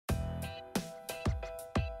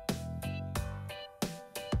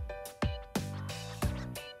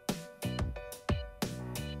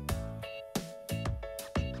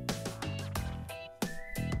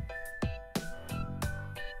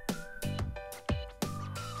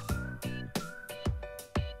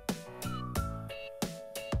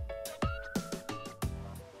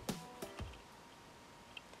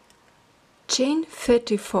chain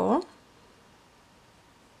 34,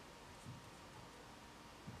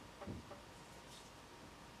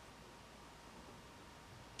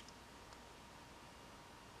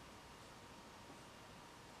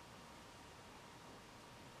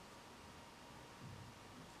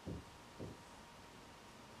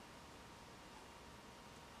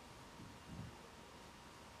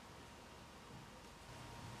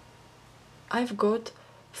 I've got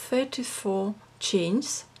 34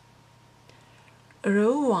 chains.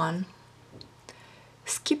 Row 1,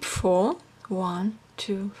 skip 4, 1,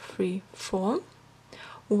 2, 3, 4,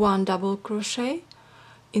 1 double crochet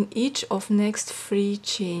in each of next 3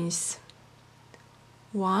 chains.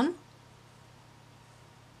 1,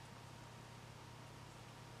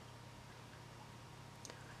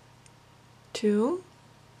 2,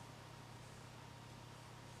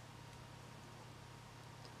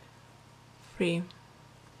 3.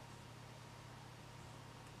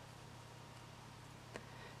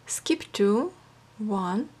 Skip 2,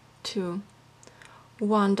 1, 2,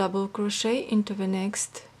 1 double crochet into the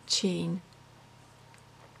next chain.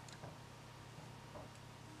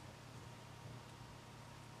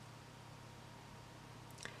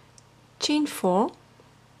 Chain 4,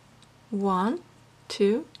 1,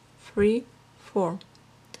 2, 3, 4,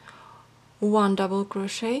 1 double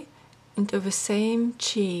crochet into the same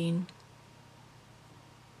chain.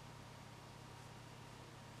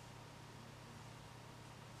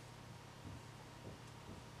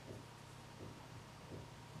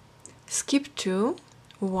 Skip 2,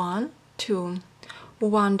 1, 2,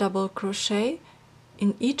 1 double crochet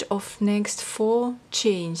in each of next 4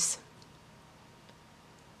 chains.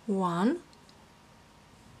 1,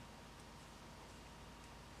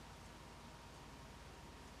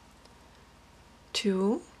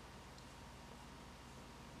 2,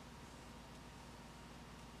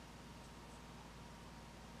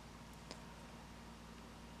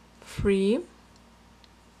 3,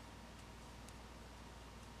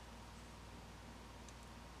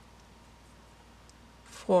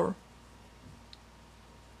 4.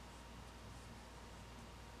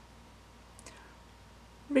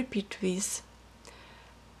 Repeat this.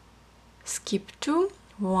 Skip 2,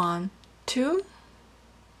 1, 2,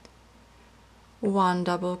 1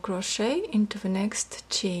 double crochet into the next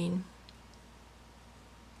chain.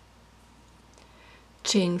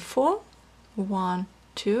 Chain 4, 1,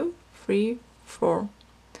 2, 3, 4,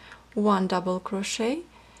 1 double crochet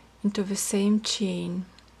into the same chain.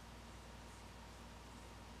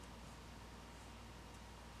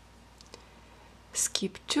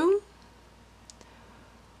 Skip 2,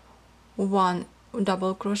 1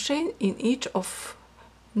 double crochet in each of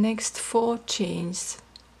next 4 chains.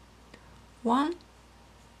 1,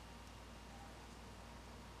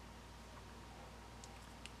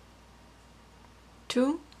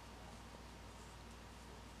 2,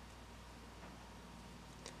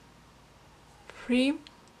 3,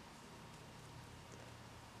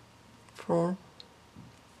 4.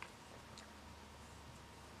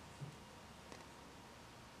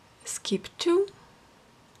 Skip 2,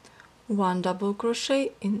 1 double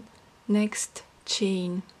crochet in next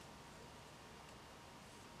chain.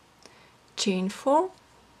 Chain 4,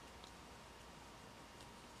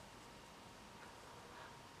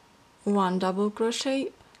 1 double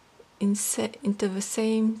crochet into the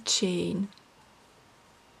same chain.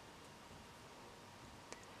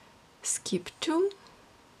 Skip 2,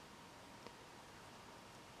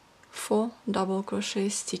 4 double crochet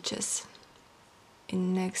stitches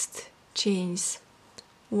in next chains.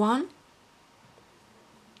 1,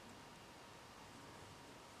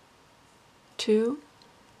 2,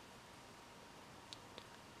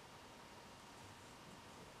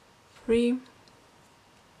 3,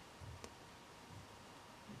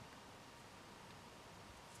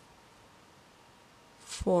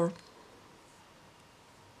 4.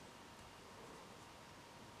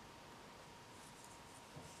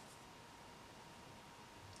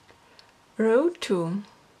 Row 2,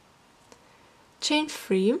 chain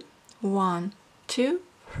 3, 1, 2,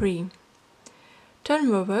 3, turn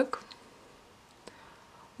the work,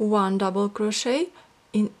 1 double crochet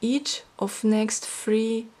in each of next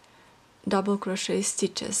 3 double crochet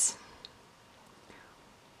stitches.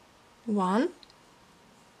 1,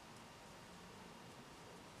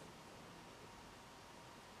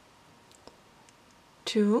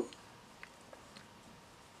 2,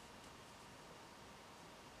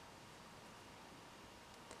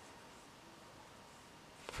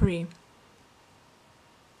 3.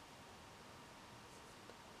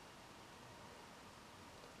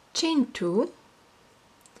 Chain 2,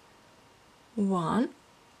 1,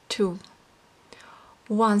 2,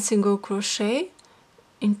 1 single crochet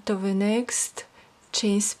into the next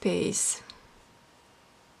chain space.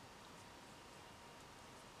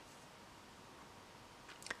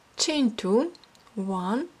 Chain 2,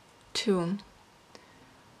 1, 2,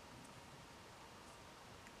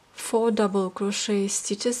 4 double crochet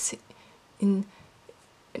stitches in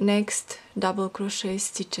next double crochet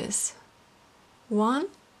stitches. 1,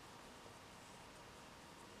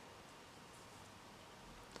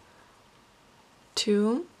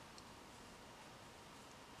 2,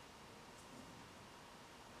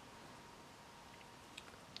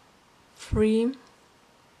 3,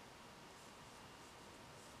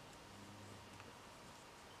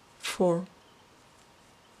 4.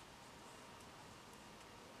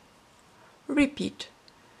 Repeat.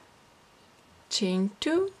 Chain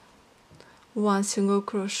 2, 1 single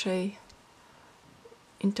crochet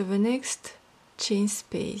into the next chain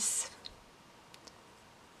space.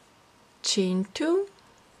 Chain 2,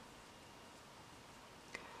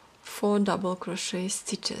 4 double crochet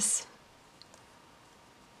stitches.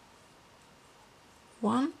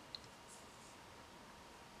 1,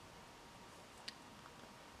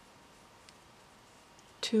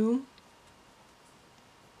 2,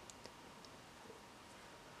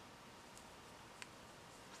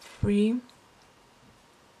 3,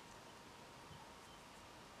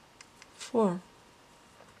 4.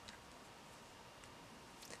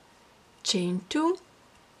 Chain 2,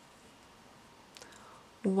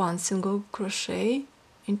 1 single crochet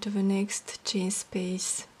into the next chain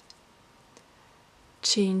space.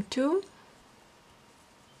 Chain 2,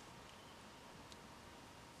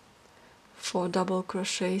 4 double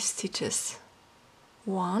crochet stitches.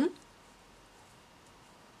 1,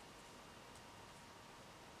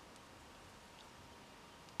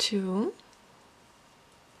 2,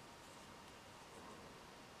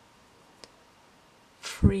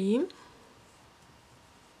 3,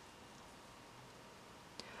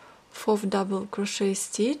 4th double crochet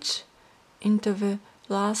stitch into the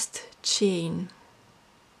last chain.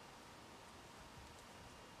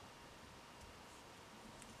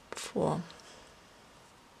 4.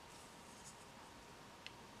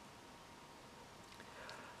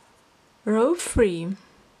 Row 3.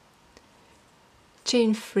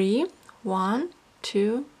 Chain 3, 1,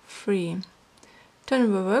 2, 3.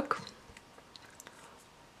 Turn the work.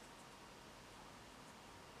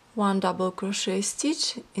 1 double crochet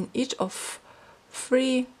stitch in each of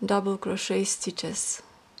 3 double crochet stitches.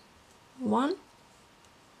 1,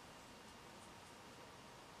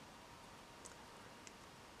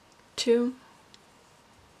 2,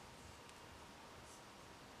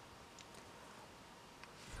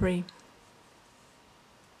 3.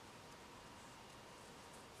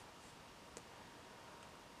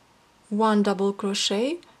 One double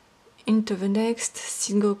crochet into the next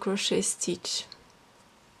single crochet stitch.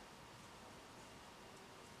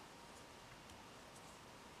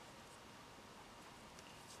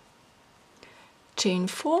 Chain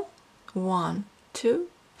 4, 1, 2,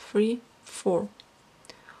 3, 4.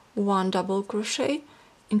 1 double crochet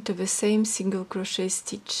into the same single crochet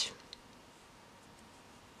stitch.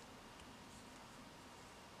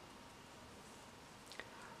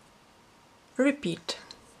 Repeat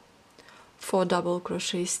 4 double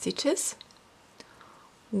crochet stitches.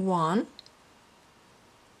 1,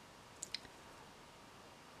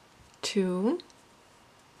 2,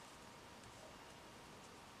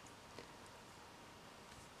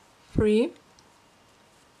 3,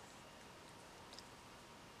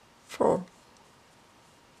 4.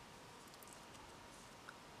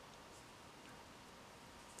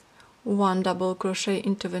 One double crochet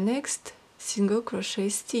into the next single crochet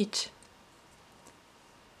stitch.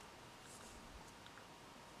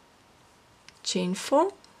 Chain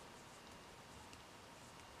 4,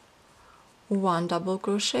 1 double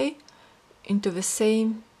crochet into the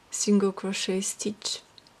same single crochet stitch.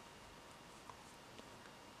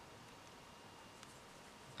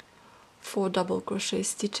 4 double crochet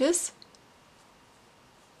stitches.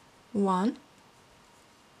 1,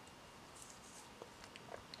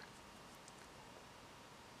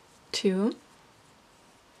 2,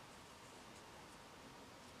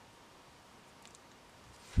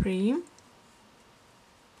 3,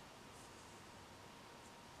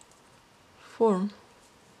 4.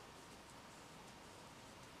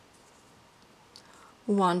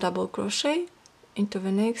 1 double crochet into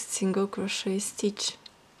the next single crochet stitch.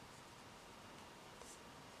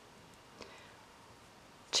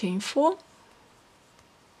 Chain 4,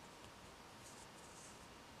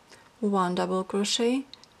 1 double crochet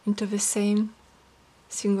into the same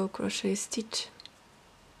single crochet stitch.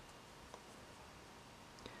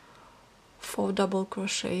 4 double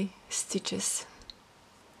crochet stitches.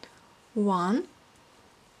 1,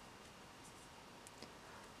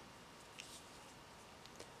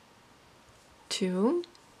 2,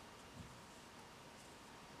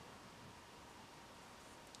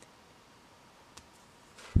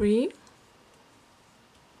 3,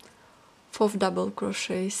 4th double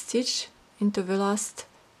crochet stitch into the last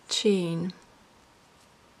chain,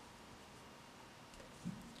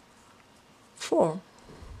 4.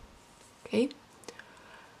 Okay,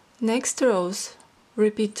 next rows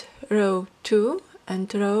repeat row 2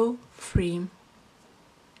 and row 3.